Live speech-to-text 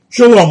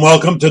Shalom,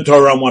 welcome to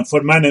Torah on 1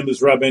 Foot. My name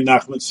is Rabbi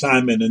Nachman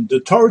Simon, and the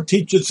Torah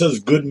teaches us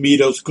good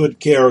midos, good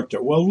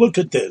character. Well, look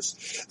at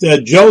this.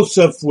 That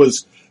Joseph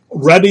was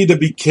ready to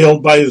be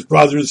killed by his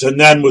brothers and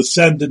then was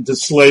sent into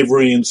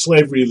slavery, and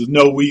slavery is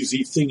no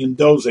easy thing in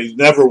those days,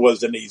 never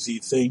was an easy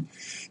thing.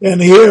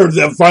 And here,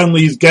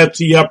 finally, he gets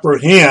the upper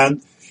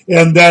hand,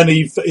 and then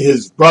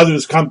his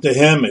brothers come to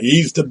him.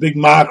 He's the big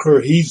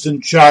mocker. He's in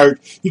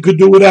charge. He could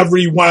do whatever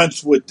he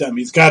wants with them.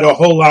 He's got a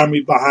whole army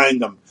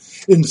behind him.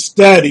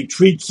 Instead, he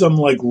treats them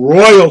like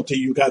royalty.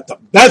 You got the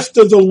best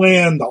of the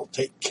land. I'll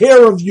take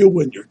care of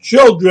you and your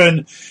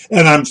children,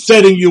 and I'm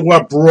setting you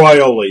up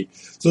royally.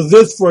 So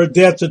that's what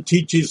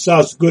teaches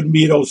us good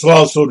midos.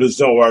 Also, the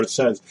Zohar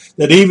says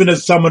that even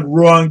if someone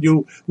wronged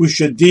you, we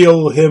should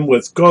deal him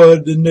with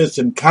goodness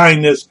and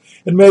kindness,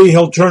 and maybe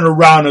he'll turn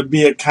around and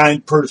be a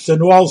kind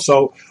person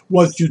also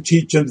once you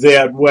teach him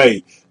that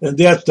way. And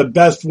that's the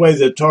best way.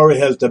 The Torah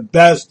has the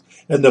best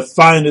and the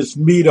finest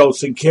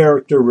midos and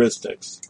characteristics.